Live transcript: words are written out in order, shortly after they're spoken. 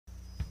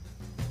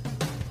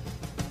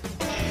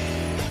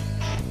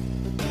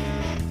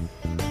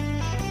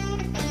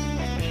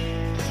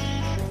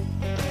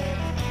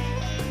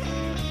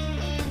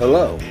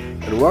Hello,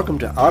 and welcome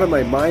to Out of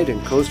My Mind in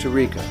Costa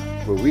Rica,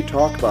 where we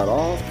talk about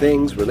all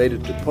things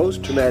related to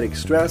post-traumatic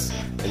stress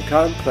and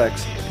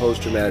complex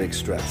post-traumatic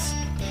stress.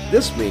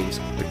 This means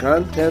the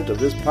content of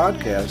this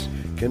podcast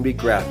can be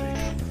graphic,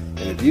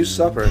 and if you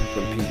suffer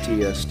from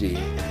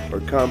PTSD or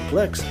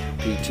complex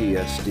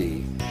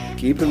PTSD,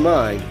 keep in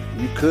mind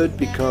you could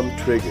become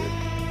triggered.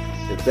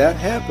 If that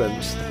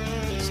happens,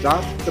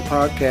 stop the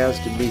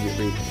podcast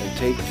immediately and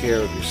take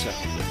care of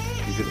yourself.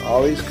 You can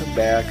always come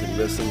back and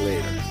listen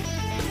later.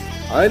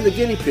 I'm the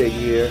guinea pig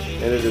here,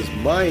 and it is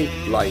my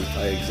life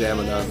I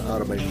examine on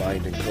Out of My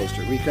Mind in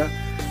Costa Rica.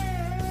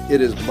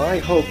 It is my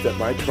hope that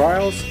my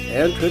trials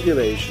and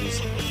tribulations,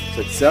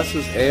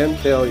 successes and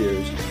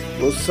failures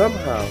will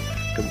somehow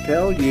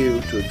compel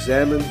you to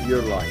examine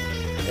your life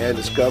and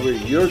discover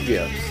your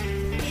gifts.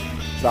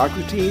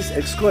 Socrates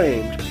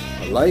exclaimed,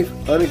 "A life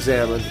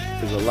unexamined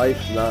is a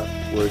life not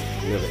worth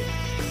living."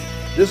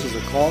 This is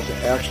a call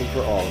to action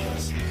for all of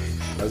us.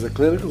 As a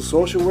clinical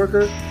social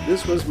worker,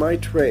 this was my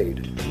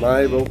trade,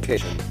 my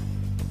vocation.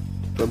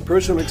 From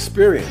personal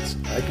experience,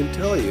 I can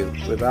tell you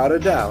without a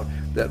doubt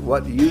that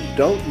what you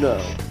don't know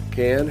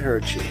can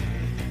hurt you.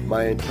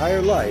 My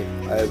entire life,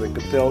 I have been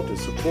compelled to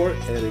support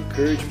and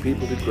encourage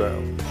people to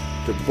grow,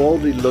 to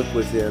boldly look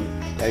within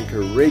and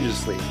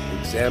courageously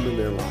examine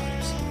their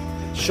lives.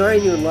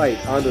 Shine your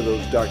light onto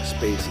those dark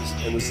spaces,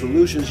 and the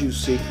solutions you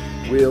seek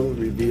will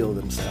reveal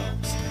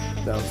themselves.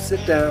 Now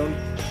sit down,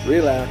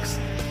 relax,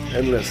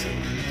 and listen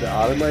to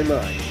Out of My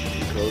Mind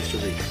in Costa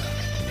Rica.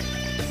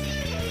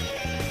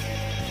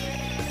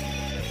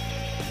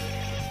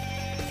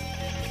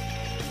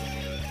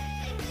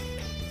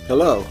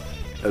 Hello,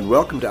 and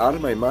welcome to Out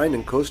of My Mind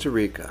in Costa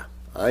Rica.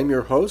 I'm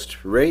your host,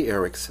 Ray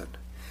Erickson.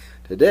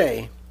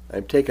 Today,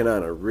 I'm taking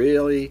on a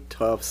really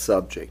tough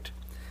subject: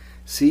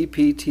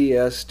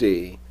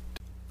 CPTSD,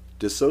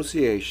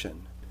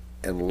 dissociation,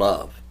 and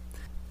love.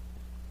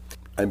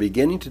 I'm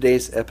beginning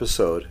today's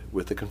episode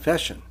with a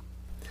confession.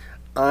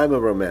 I'm a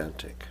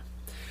romantic.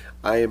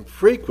 I am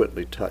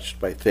frequently touched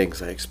by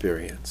things I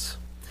experience.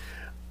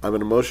 I'm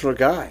an emotional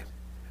guy.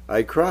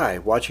 I cry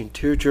watching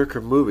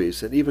tearjerker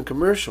movies and even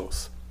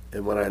commercials.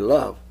 And when I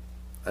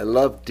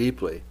love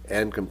deeply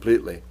and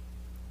completely.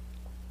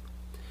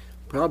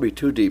 Probably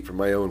too deep for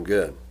my own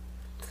good.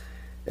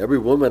 Every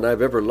woman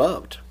I've ever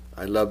loved,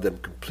 I love them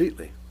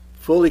completely,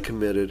 fully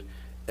committed,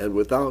 and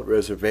without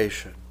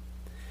reservation.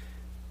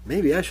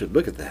 Maybe I should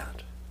look at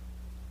that.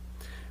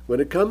 When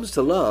it comes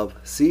to love,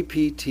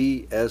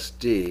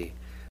 CPTSD,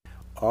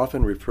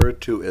 often referred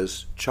to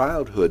as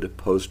childhood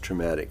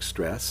post-traumatic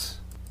stress,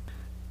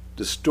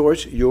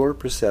 distorts your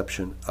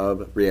perception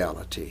of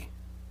reality.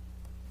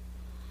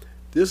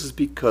 This is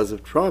because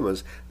of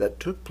traumas that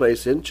took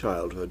place in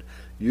childhood,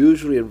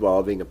 usually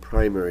involving a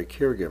primary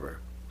caregiver.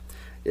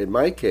 In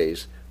my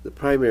case, the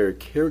primary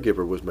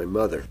caregiver was my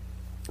mother,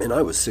 and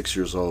I was 6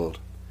 years old.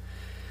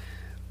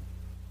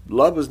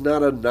 Love is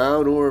not a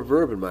noun or a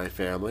verb in my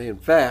family. In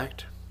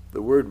fact,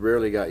 the word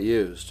rarely got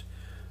used,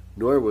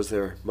 nor was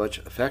there much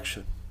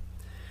affection.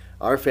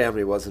 Our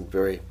family wasn't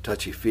very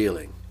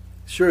touchy-feeling.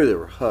 Sure, there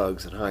were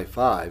hugs and high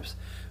fives,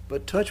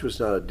 but touch was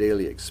not a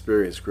daily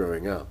experience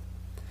growing up.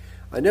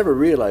 I never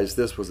realized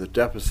this was a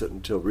deficit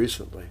until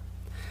recently.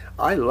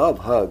 I love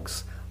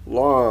hugs,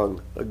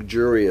 long,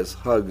 luxurious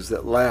hugs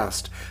that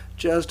last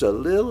just a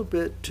little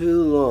bit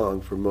too long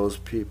for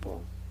most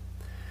people.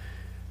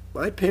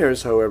 My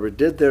parents, however,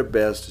 did their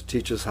best to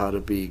teach us how to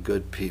be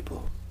good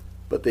people,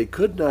 but they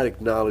could not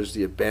acknowledge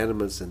the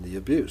abandonments and the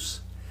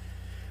abuse.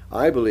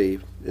 I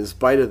believe, in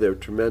spite of their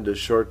tremendous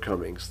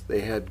shortcomings,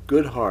 they had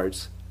good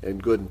hearts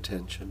and good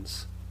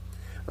intentions.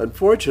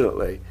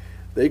 Unfortunately,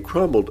 they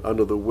crumbled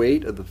under the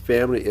weight of the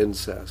family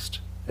incest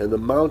and the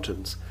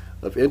mountains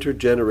of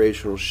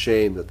intergenerational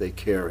shame that they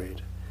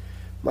carried.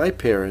 My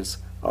parents,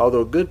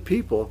 although good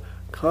people,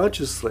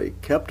 consciously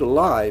kept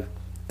alive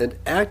and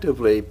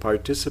actively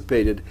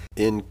participated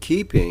in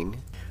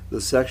keeping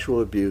the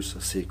sexual abuse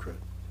a secret.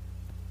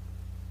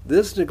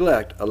 This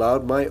neglect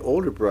allowed my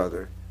older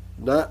brother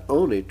not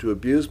only to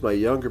abuse my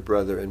younger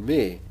brother and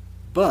me,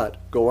 but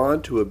go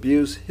on to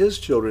abuse his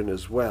children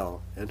as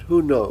well, and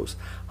who knows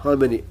how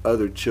many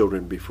other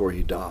children before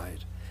he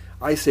died.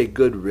 I say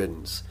good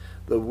riddance.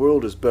 The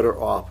world is better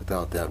off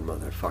without that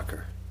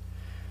motherfucker.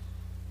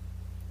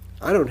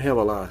 I don't have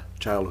a lot of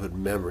childhood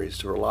memories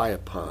to rely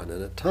upon,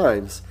 and at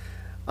times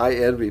I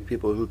envy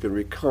people who can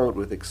recount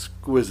with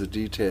exquisite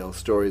detail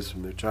stories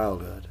from their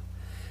childhood.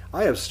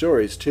 I have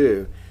stories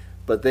too,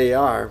 but they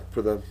are,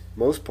 for the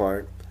most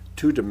part,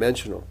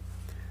 two-dimensional,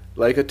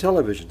 like a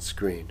television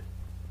screen.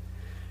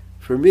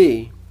 For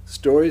me,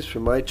 stories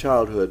from my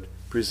childhood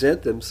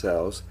present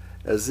themselves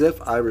as if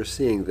I were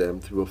seeing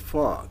them through a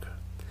fog.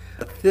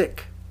 A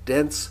thick,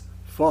 dense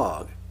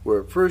fog,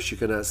 where at first you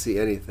cannot see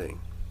anything.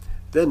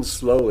 Then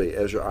slowly,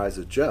 as your eyes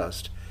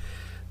adjust,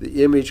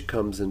 the image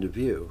comes into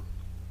view.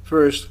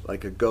 First,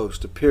 like a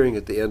ghost appearing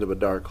at the end of a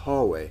dark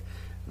hallway,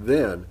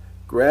 then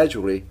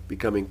gradually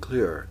becoming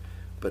clearer,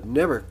 but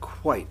never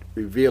quite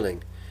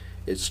revealing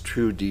its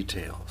true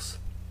details.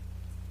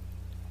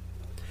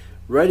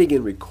 Writing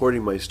and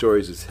recording my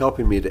stories is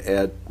helping me to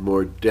add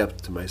more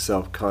depth to my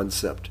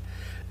self-concept,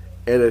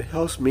 and it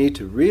helps me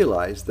to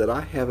realize that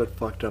I haven't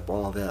fucked up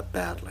all that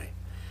badly.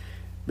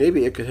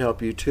 Maybe it could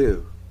help you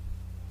too.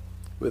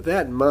 With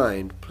that in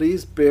mind,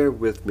 please bear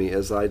with me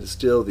as I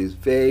distill these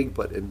vague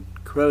but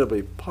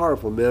incredibly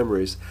powerful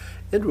memories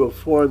into a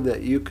form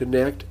that you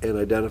connect and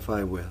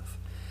identify with.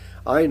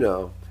 I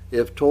know,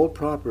 if told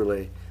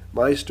properly,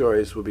 my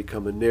stories will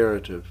become a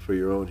narrative for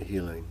your own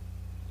healing.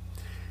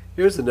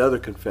 Here's another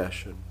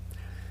confession.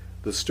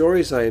 The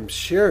stories I am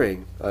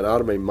sharing on Out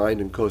of My Mind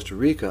in Costa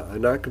Rica are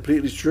not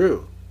completely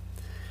true.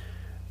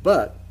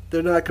 But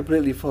they're not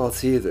completely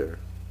false either.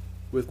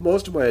 With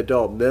most of my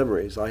adult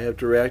memories, I have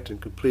direct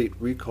and complete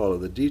recall of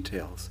the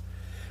details.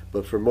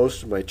 But for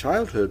most of my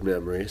childhood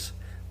memories,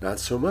 not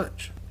so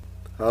much.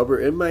 However,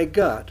 in my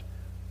gut,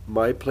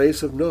 my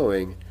place of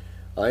knowing,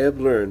 I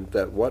have learned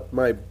that what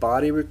my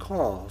body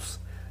recalls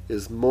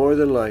is more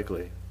than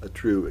likely a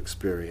true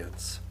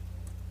experience.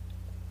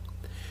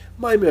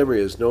 My memory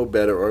is no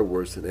better or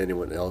worse than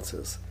anyone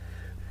else's,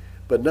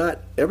 but not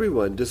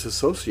everyone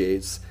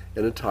disassociates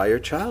an entire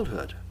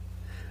childhood.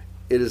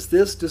 It is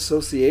this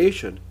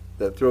dissociation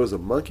that throws a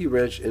monkey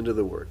wrench into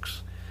the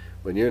works.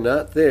 When you're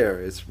not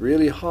there, it's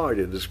really hard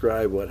to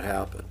describe what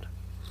happened.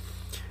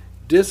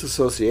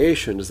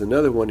 Disassociation is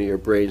another one of your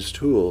brain's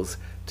tools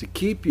to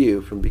keep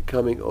you from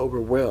becoming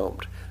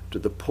overwhelmed to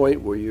the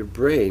point where your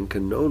brain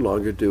can no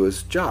longer do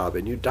its job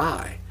and you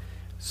die.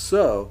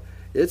 So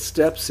it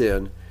steps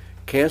in,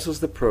 cancels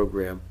the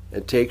program,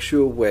 and takes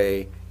you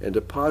away and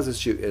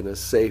deposits you in a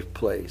safe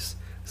place,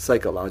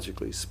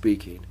 psychologically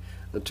speaking,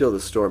 until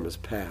the storm has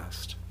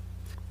passed.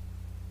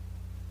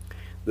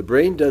 The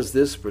brain does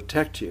this to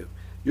protect you.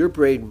 Your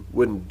brain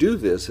wouldn't do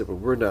this if it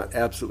were not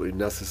absolutely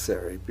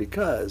necessary,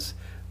 because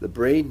the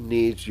brain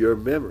needs your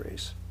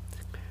memories.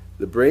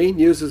 The brain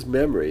uses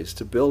memories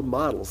to build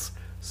models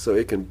so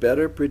it can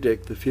better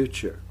predict the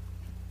future.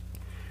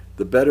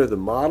 The better the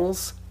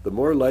models, the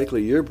more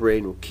likely your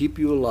brain will keep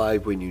you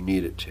alive when you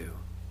need it to.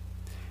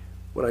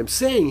 What I'm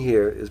saying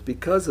here is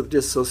because of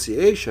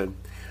dissociation,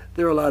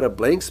 there are a lot of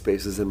blank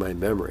spaces in my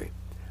memory.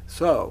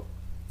 So,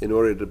 in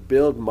order to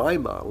build my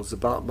models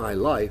about my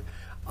life,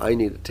 I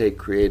need to take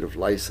creative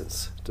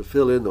license to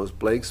fill in those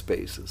blank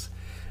spaces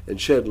and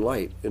shed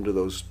light into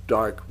those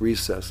dark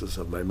recesses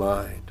of my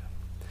mind.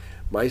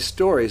 My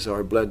stories are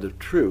a blend of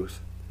truth,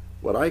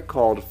 what I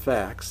called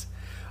facts,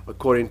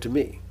 according to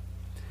me,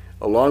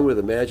 along with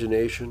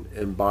imagination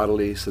and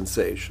bodily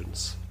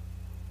sensations.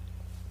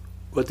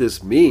 What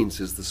this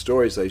means is the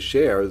stories I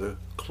share are the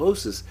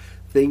closest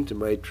thing to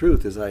my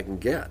truth as I can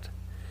get.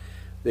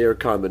 They are a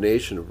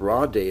combination of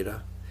raw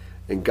data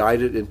and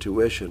guided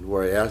intuition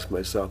where I ask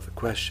myself the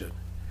question,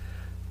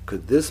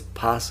 could this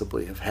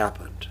possibly have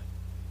happened?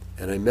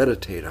 And I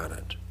meditate on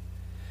it.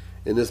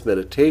 In this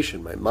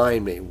meditation, my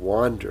mind may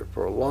wander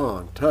for a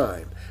long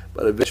time,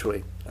 but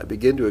eventually I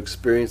begin to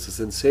experience a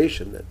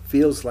sensation that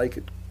feels like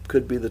it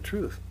could be the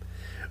truth,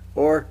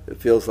 or it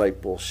feels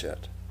like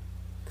bullshit.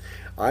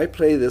 I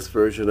play this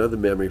version of the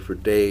memory for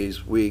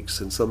days,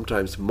 weeks, and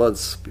sometimes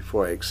months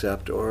before I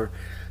accept or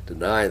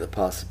deny the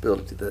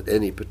possibility that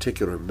any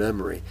particular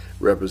memory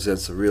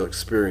represents a real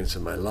experience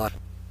in my life.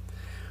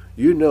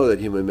 You know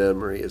that human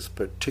memory is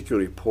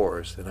particularly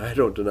porous, and I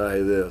don't deny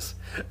this.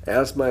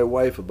 Ask my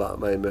wife about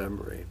my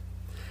memory.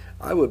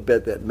 I would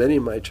bet that many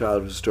of my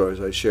childhood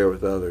stories I share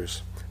with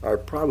others are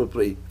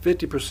probably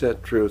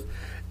 50% truth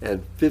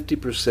and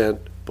 50%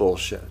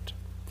 bullshit.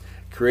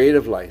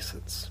 Creative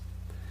license.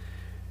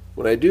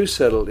 When I do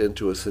settle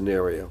into a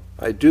scenario,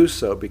 I do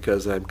so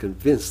because I'm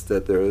convinced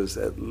that there is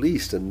at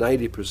least a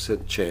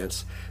 90%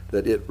 chance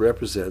that it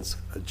represents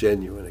a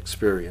genuine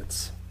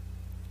experience.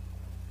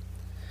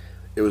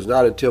 It was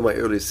not until my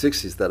early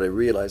 60s that I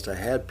realized I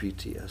had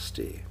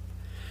PTSD.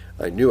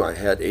 I knew I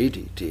had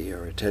ADD,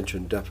 or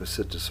attention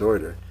deficit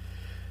disorder.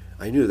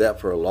 I knew that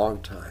for a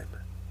long time.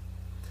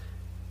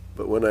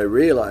 But when I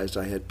realized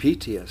I had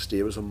PTSD,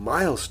 it was a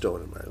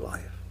milestone in my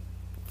life.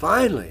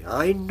 Finally,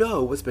 I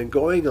know what's been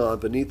going on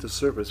beneath the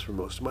surface for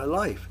most of my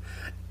life.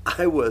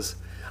 I was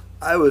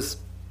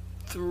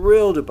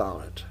thrilled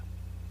about it.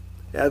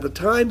 At the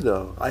time,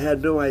 though, I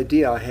had no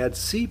idea I had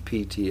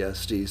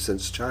CPTSD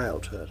since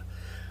childhood.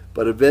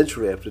 But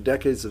eventually, after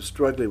decades of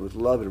struggling with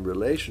love and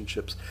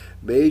relationships,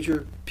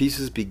 major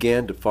pieces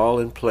began to fall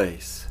in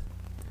place.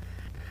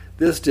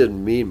 This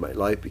didn't mean my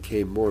life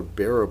became more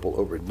bearable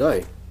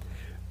overnight,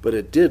 but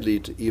it did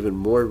lead to even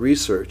more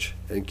research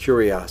and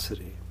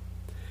curiosity.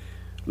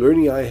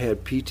 Learning I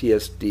had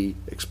PTSD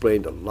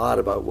explained a lot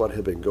about what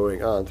had been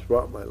going on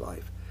throughout my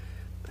life,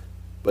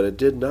 but it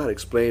did not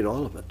explain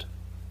all of it.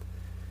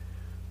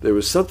 There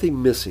was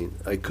something missing.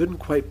 I couldn't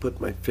quite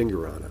put my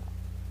finger on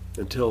it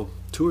until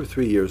 2 or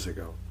 3 years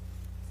ago.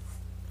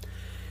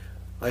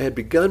 I had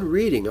begun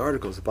reading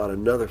articles about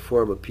another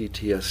form of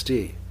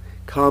PTSD,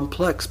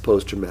 complex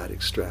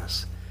post-traumatic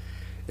stress,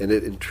 and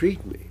it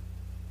intrigued me.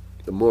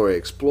 The more I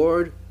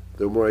explored,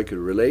 the more I could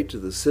relate to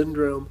the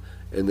syndrome,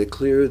 and the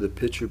clearer the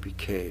picture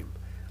became.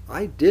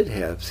 I did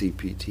have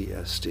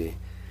CPTSD.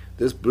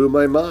 This blew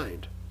my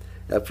mind.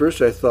 At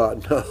first I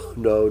thought,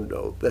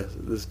 no,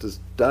 this does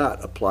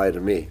not apply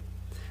to me.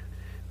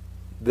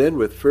 Then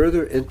with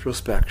further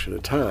introspection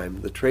and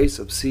time, the trace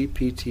of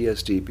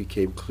CPTSD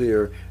became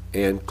clearer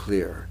and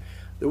clearer,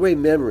 the way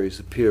memories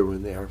appear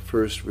when they are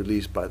first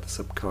released by the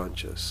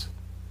subconscious.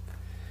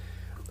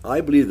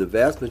 I believe the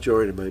vast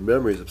majority of my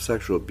memories of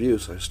sexual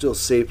abuse are still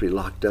safely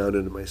locked down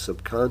into my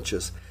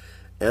subconscious,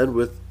 and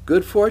with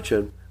good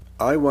fortune,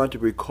 I want to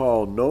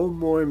recall no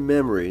more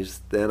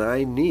memories than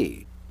I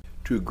need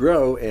to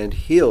grow and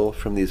heal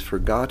from these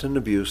forgotten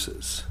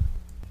abuses.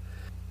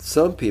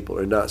 Some people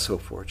are not so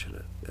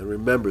fortunate and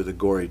remember the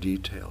gory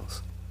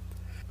details.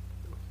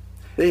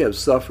 They have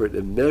suffered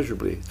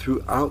immeasurably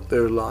throughout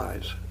their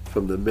lives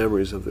from the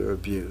memories of their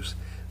abuse.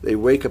 They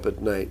wake up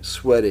at night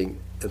sweating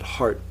and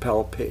heart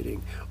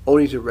palpitating,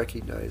 only to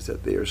recognize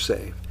that they are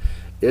safe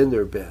in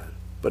their bed,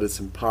 but it's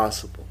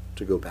impossible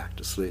to go back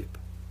to sleep.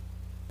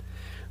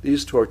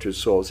 These tortured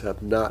souls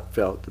have not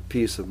felt the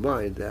peace of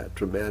mind that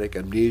traumatic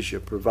amnesia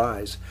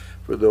provides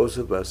for those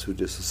of us who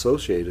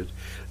disassociated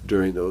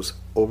during those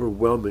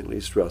overwhelmingly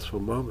stressful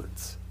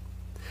moments.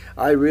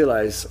 I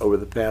realize over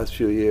the past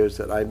few years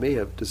that I may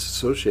have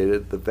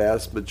disassociated the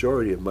vast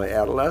majority of my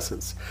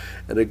adolescence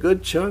and a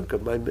good chunk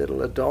of my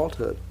middle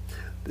adulthood.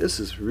 This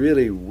is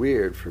really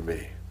weird for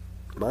me.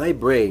 My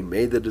brain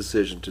made the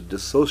decision to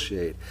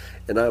dissociate,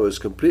 and I was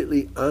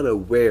completely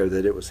unaware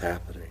that it was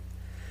happening.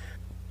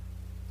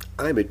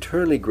 I'm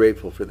eternally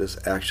grateful for this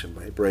action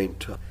my brain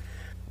took,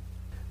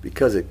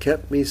 because it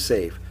kept me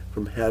safe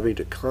from having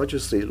to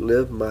consciously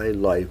live my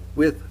life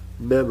with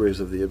memories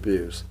of the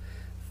abuse.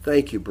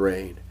 Thank you,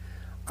 brain.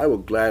 I will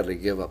gladly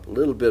give up a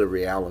little bit of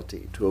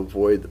reality to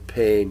avoid the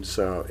pain,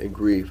 sorrow, and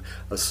grief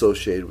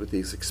associated with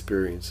these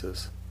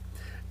experiences.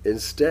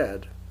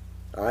 Instead,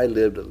 I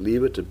lived a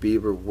Leave It to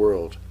Beaver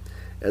world,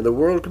 and the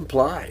world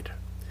complied.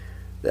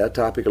 That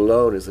topic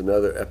alone is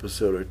another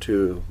episode or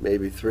two,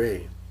 maybe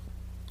 3.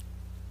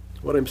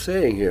 What I'm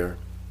saying here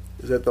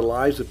is that the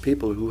lives of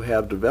people who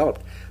have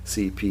developed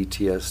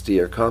CPTSD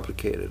are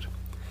complicated,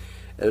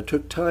 and it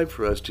took time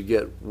for us to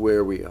get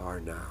where we are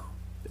now.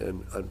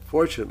 And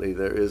unfortunately,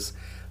 there is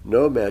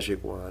no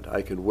magic wand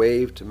I can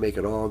wave to make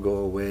it all go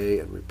away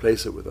and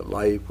replace it with a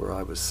life where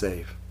I was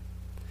safe.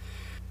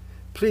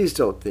 Please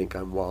don't think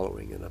I'm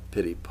wallowing in a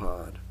pity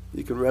pond.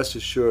 You can rest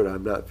assured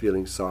I'm not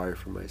feeling sorry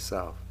for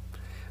myself.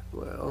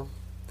 Well,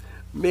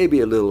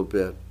 maybe a little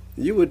bit.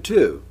 You would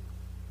too.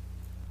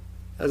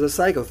 As a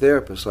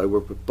psychotherapist, I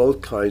work with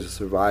both kinds of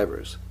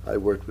survivors. I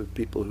worked with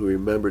people who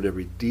remembered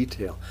every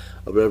detail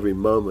of every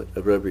moment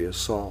of every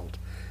assault.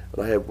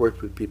 And I have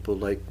worked with people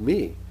like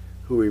me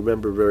who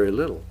remember very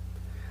little.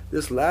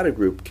 This latter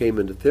group came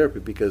into therapy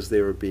because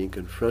they were being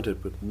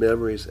confronted with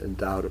memories and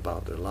doubt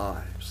about their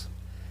lives.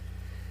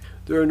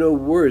 There are no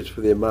words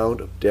for the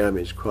amount of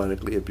damage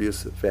chronically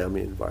abusive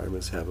family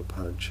environments have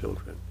upon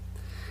children.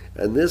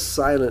 And this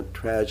silent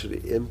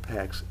tragedy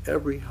impacts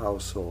every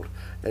household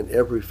and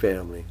every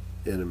family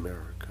in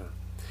America.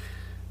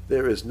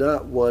 There is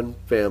not one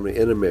family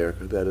in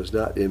America that is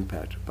not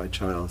impacted by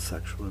child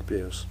sexual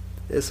abuse.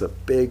 It's a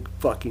big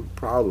fucking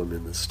problem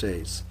in the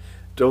States.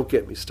 Don't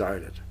get me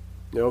started.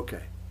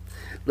 Okay,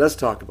 let's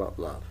talk about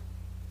love.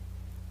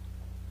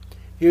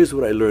 Here's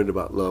what I learned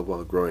about love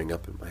while growing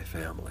up in my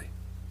family.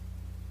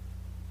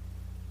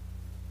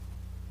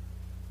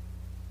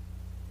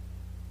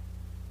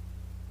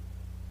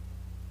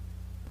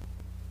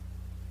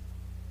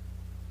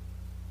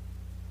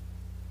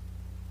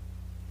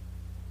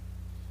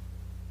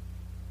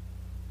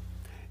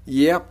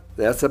 Yep,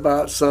 that's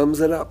about sums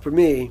it up for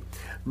me.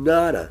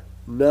 Nada,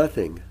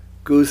 nothing,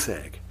 goose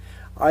egg.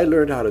 I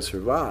learned how to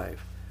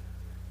survive,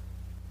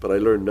 but I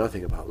learned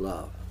nothing about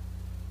love.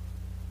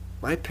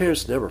 My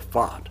parents never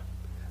fought.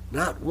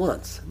 Not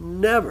once.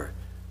 Never.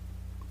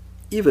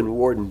 Even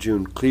Warden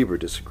June Cleaver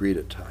disagreed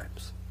at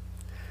times.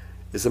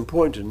 It's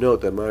important to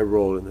note that my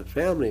role in the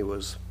family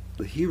was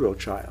the hero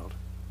child.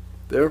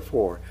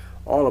 Therefore,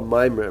 all of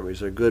my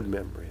memories are good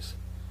memories.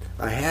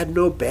 I had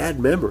no bad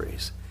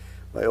memories.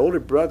 My older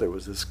brother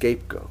was the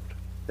scapegoat,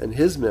 and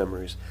his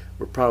memories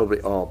were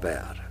probably all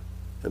bad.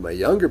 And my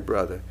younger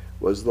brother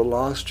was the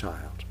lost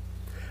child.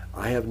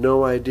 I have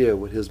no idea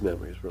what his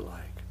memories were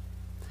like.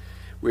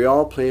 We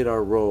all played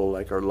our role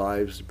like our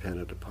lives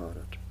depended upon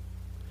it,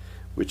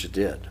 which it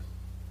did.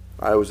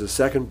 I was the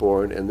second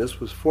born, and this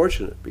was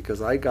fortunate because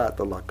I got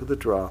the luck of the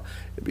draw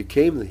and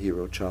became the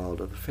hero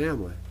child of the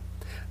family.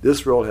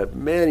 This role had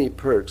many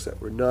perks that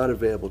were not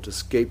available to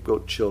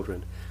scapegoat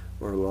children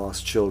or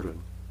lost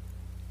children.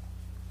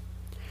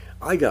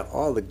 I got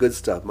all the good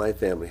stuff my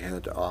family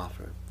had to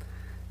offer.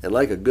 And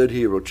like a good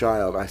hero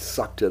child, I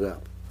sucked it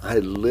up. I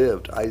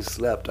lived, I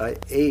slept, I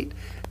ate,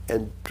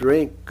 and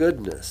drank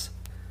goodness.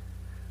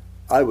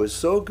 I was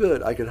so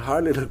good I could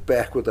hardly look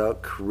back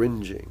without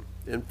cringing.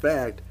 In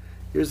fact,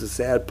 here's the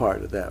sad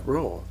part of that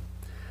role.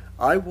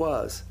 I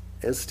was,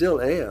 and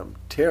still am,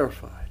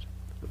 terrified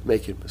of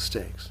making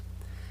mistakes.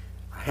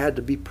 I had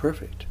to be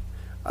perfect.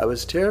 I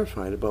was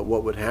terrified about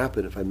what would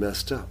happen if I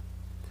messed up.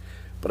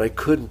 But I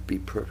couldn't be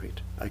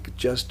perfect. I could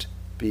just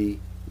be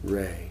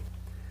Ray.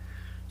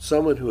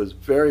 someone who is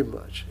very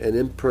much an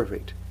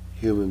imperfect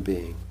human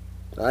being.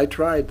 I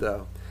tried,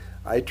 though.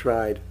 I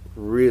tried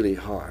really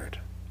hard.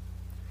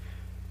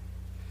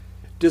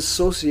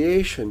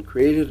 Dissociation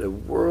created a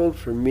world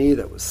for me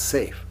that was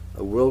safe,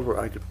 a world where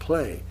I could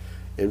play.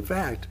 In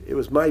fact, it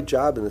was my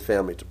job in the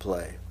family to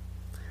play.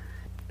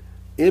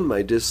 In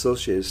my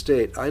dissociated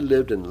state, I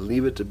lived in a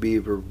Leave It to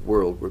Beaver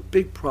world where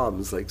big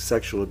problems like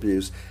sexual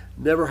abuse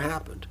never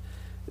happened.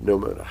 No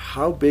matter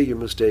how big your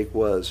mistake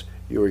was,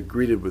 you were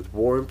greeted with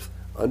warmth,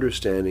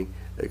 understanding,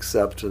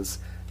 acceptance,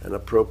 and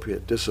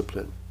appropriate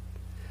discipline.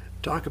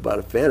 Talk about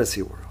a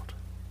fantasy world.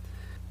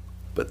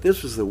 But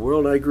this was the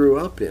world I grew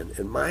up in,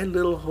 and my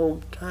little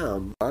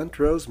hometown,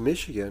 Montrose,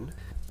 Michigan,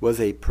 was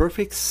a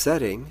perfect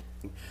setting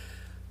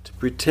to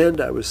pretend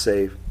I was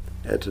safe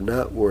and to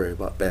not worry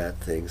about bad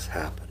things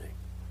happening.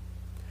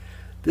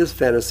 This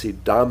fantasy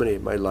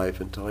dominated my life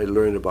until I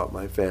learned about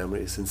my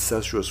family's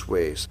incestuous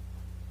ways.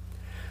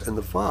 And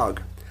the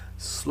fog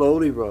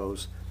slowly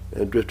rose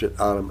and drifted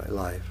out of my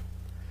life.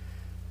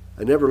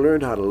 I never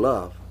learned how to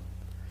love.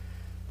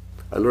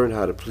 I learned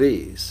how to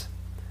please.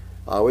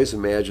 I always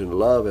imagined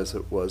love as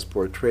it was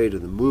portrayed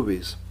in the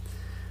movies.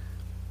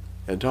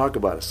 And talk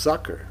about a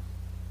sucker.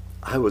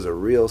 I was a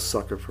real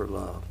sucker for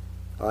love.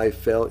 I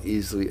fell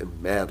easily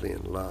and madly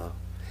in love.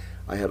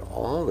 I had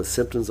all the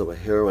symptoms of a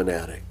heroin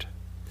addict.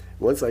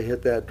 Once I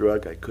hit that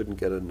drug, I couldn't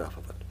get enough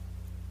of it.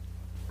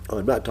 Oh,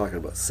 I'm not talking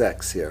about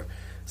sex here.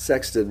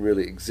 Sex didn't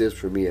really exist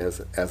for me as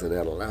an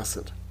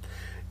adolescent.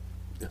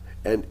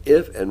 And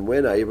if and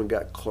when I even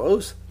got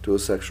close to a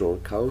sexual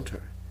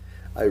encounter,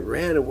 I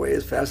ran away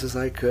as fast as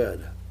I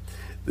could.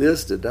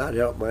 This did not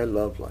help my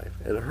love life,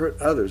 and it hurt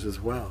others as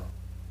well.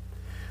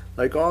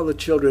 Like all the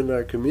children in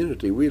our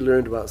community, we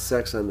learned about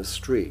sex on the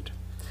street.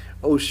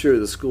 Oh, sure,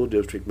 the school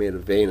district made a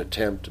vain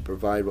attempt to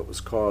provide what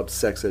was called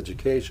sex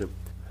education,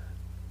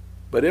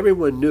 but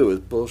everyone knew it was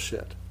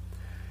bullshit.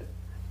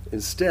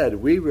 Instead,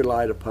 we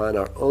relied upon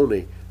our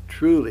only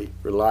truly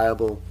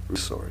reliable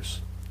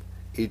resource,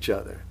 each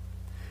other.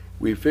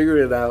 We figured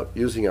it out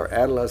using our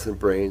adolescent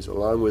brains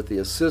along with the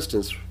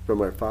assistance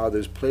from our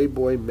father's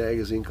Playboy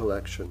magazine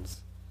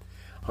collections.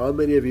 How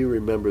many of you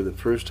remember the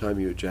first time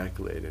you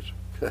ejaculated?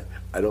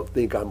 I don't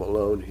think I'm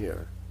alone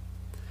here.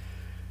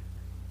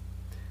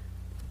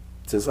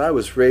 Since I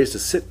was raised a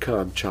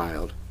sitcom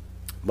child,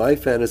 my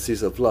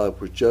fantasies of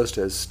love were just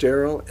as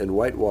sterile and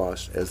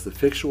whitewashed as the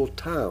fictional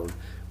town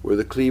where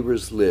the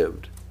Cleavers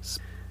lived.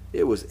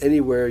 It was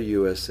Anywhere,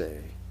 USA.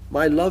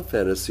 My love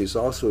fantasies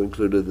also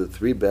included the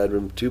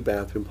 3-bedroom,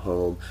 2-bathroom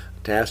home,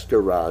 attached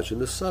garage in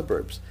the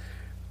suburbs.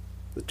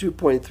 The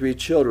 2.3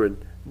 children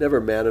never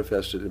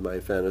manifested in my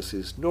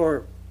fantasies,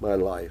 nor my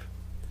life,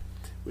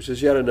 which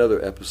is yet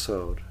another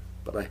episode,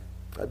 but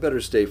I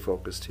better stay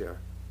focused here.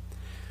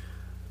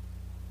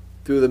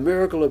 Through the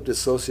miracle of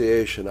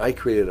dissociation, I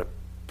created a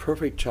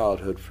perfect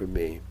childhood for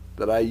me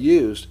that I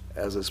used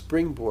as a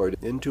springboard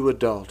into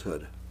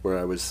adulthood, where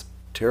I was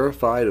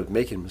terrified of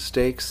making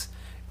mistakes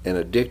and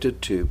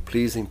addicted to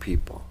pleasing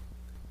people.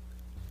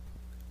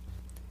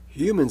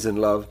 Humans in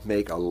love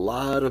make a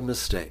lot of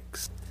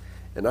mistakes,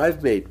 and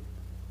I've made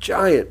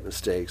giant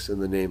mistakes in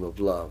the name of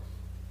love.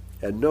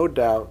 And no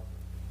doubt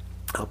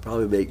I'll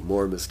probably make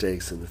more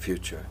mistakes in the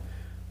future.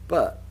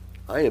 But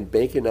I am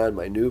banking on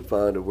my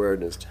newfound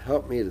awareness to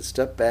help me to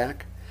step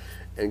back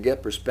and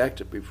get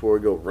perspective before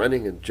I go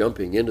running and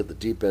jumping into the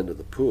deep end of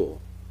the pool.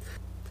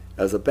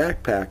 As a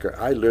backpacker,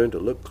 I learned to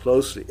look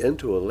closely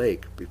into a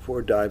lake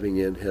before diving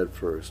in head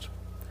first.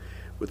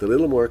 With a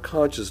little more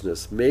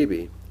consciousness,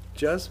 maybe,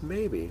 just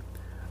maybe,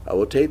 I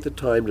will take the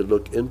time to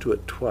look into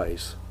it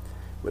twice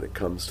when it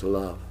comes to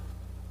love.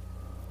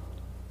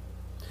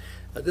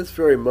 At this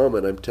very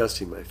moment, I'm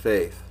testing my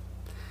faith.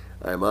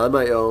 I am on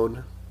my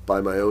own, by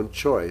my own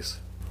choice,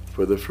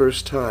 for the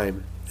first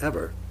time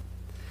ever.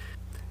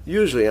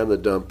 Usually I'm the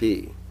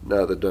dumpee,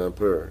 not the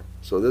dumper,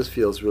 so this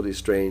feels really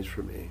strange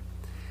for me.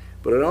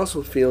 But it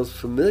also feels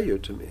familiar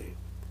to me.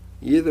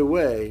 Either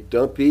way,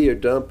 dumpee or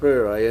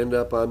dumper, I end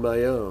up on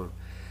my own.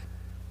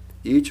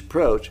 Each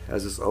approach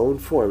has its own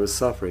form of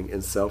suffering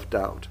and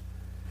self-doubt.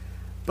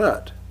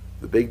 But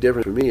the big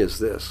difference for me is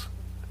this.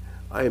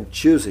 I am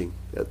choosing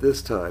at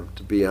this time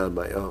to be on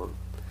my own.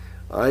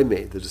 I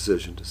made the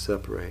decision to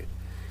separate.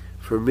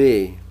 For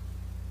me,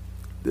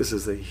 this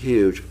is a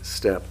huge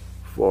step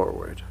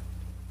forward.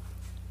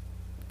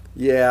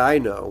 Yeah, I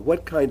know.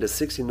 What kind of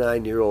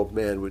 69-year-old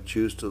man would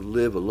choose to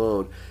live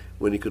alone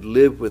when he could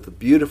live with a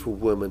beautiful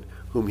woman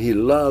whom he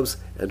loves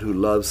and who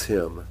loves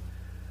him?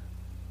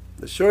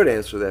 The short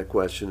answer to that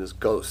question is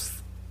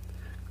ghosts.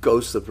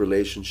 Ghosts of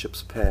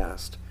relationships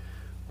past.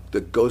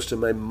 The ghost of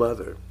my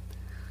mother.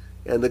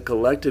 And the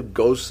collective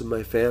ghosts of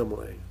my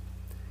family.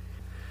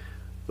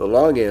 The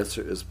long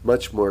answer is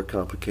much more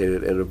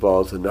complicated and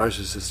involves a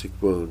narcissistic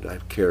wound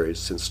I've carried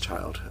since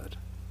childhood.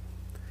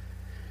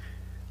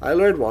 I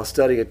learned while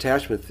studying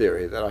attachment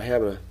theory that I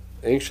have an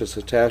anxious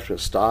attachment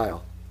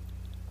style,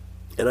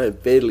 and I am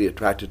fatally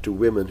attracted to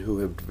women who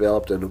have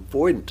developed an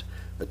avoidant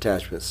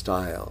attachment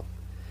style.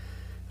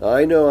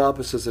 I know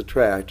opposites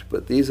attract,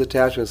 but these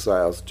attachment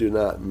styles do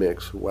not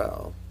mix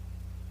well.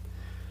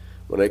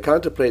 When I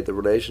contemplate the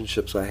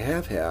relationships I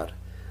have had,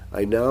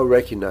 I now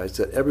recognize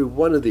that every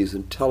one of these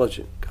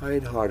intelligent,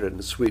 kind-hearted,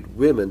 and sweet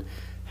women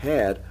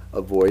had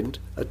avoidant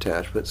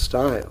attachment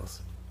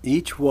styles.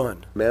 Each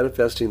one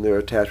manifesting their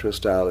attachment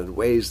style in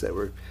ways that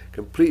were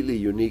completely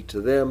unique to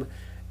them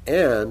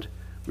and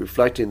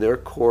reflecting their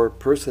core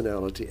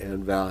personality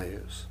and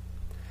values.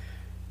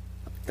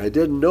 I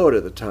didn't know it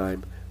at the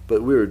time,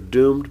 but we were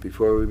doomed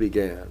before we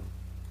began.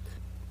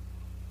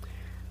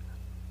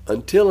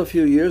 Until a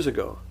few years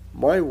ago,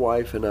 my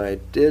wife and I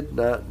did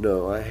not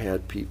know I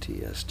had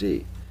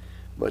PTSD,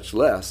 much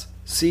less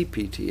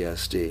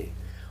CPTSD.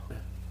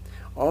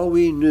 All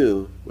we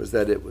knew was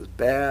that it was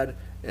bad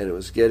and it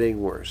was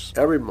getting worse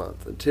every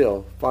month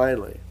until,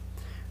 finally,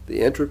 the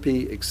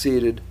entropy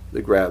exceeded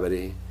the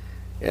gravity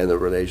and the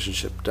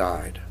relationship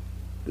died.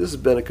 This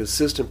has been a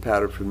consistent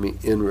pattern for me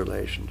in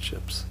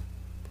relationships.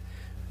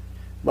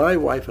 My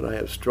wife and I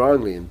have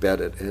strongly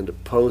embedded and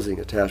opposing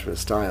attachment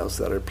styles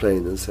that are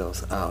playing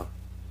themselves out.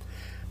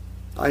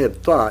 I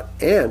had thought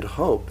and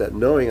hoped that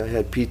knowing I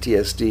had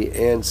PTSD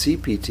and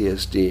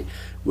CPTSD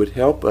would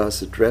help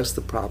us address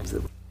the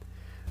problems.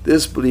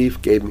 This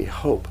belief gave me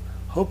hope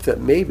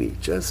that maybe,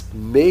 just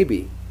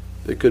maybe,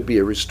 there could be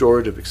a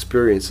restorative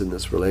experience in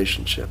this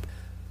relationship.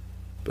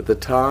 But the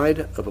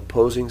tide of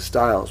opposing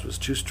styles was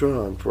too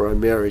strong for our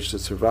marriage to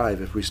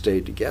survive if we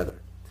stayed together.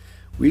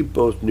 We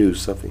both knew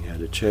something had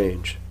to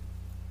change.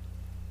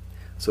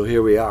 So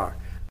here we are,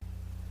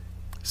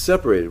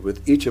 separated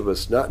with each of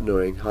us not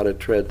knowing how to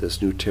tread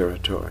this new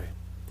territory.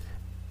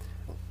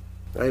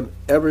 I am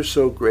ever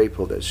so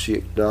grateful that she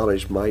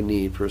acknowledged my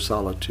need for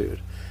solitude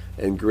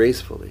and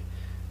gracefully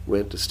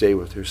went to stay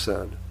with her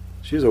son.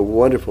 She's a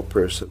wonderful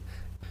person.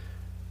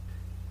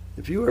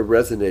 If you are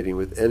resonating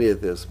with any of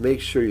this, make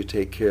sure you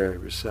take care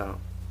of yourself.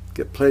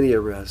 Get plenty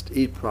of rest,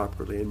 eat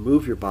properly, and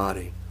move your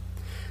body.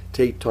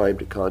 Take time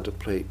to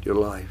contemplate your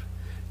life.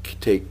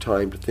 Take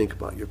time to think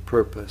about your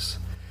purpose.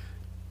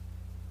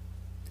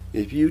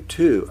 If you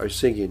too are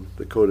singing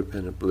the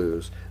codependent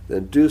blues,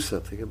 then do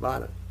something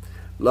about it.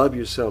 Love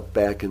yourself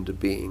back into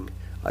being.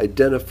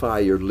 Identify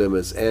your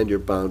limits and your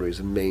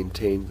boundaries and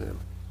maintain them.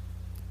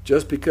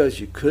 Just because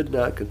you could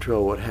not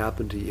control what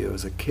happened to you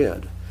as a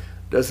kid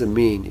doesn't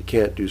mean you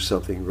can't do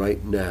something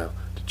right now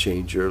to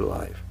change your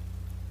life.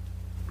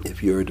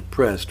 If you are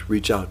depressed,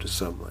 reach out to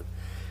someone.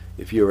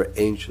 If you are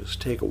anxious,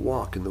 take a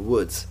walk in the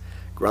woods.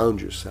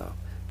 Ground yourself.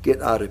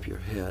 Get out of your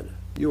head.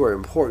 You are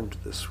important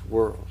to this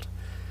world.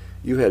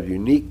 You have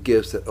unique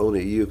gifts that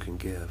only you can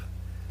give.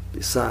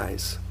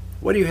 Besides,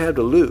 what do you have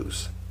to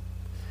lose?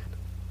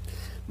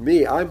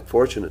 Me, I'm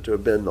fortunate to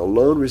have been the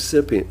lone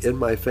recipient in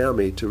my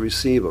family to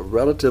receive a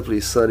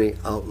relatively sunny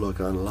outlook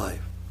on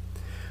life.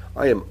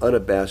 I am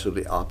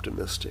unabashedly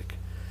optimistic,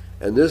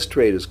 and this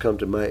trait has come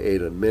to my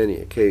aid on many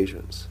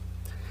occasions.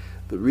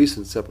 The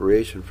recent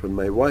separation from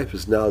my wife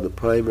is now the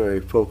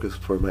primary focus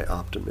for my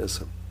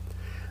optimism.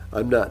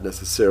 I'm not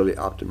necessarily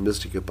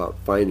optimistic about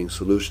finding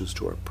solutions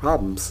to our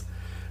problems,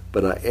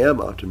 but I am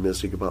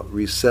optimistic about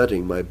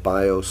resetting my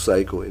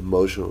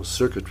bio-psycho-emotional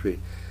circuitry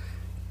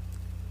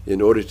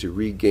in order to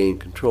regain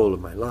control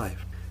of my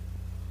life.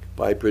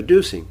 By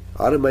producing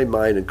Out of My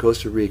Mind in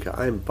Costa Rica,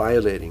 I am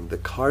violating the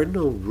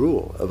cardinal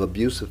rule of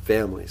abusive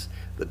families,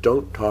 the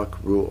don't talk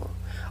rule.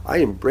 I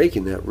am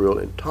breaking that rule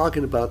and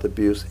talking about the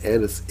abuse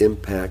and its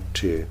impact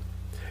too.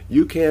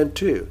 You can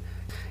too.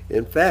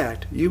 In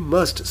fact, you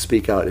must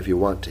speak out if you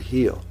want to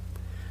heal.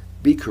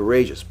 Be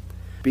courageous,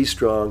 be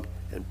strong,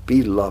 and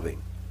be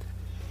loving.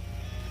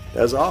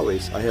 As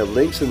always, I have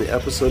links in the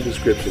episode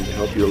description to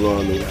help you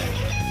along the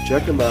way.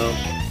 Check them out.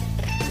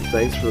 And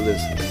thanks for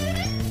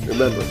listening.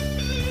 Remember,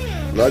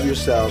 love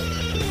yourself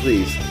and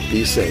please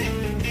be safe.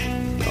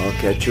 I'll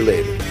catch you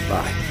later.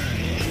 Bye.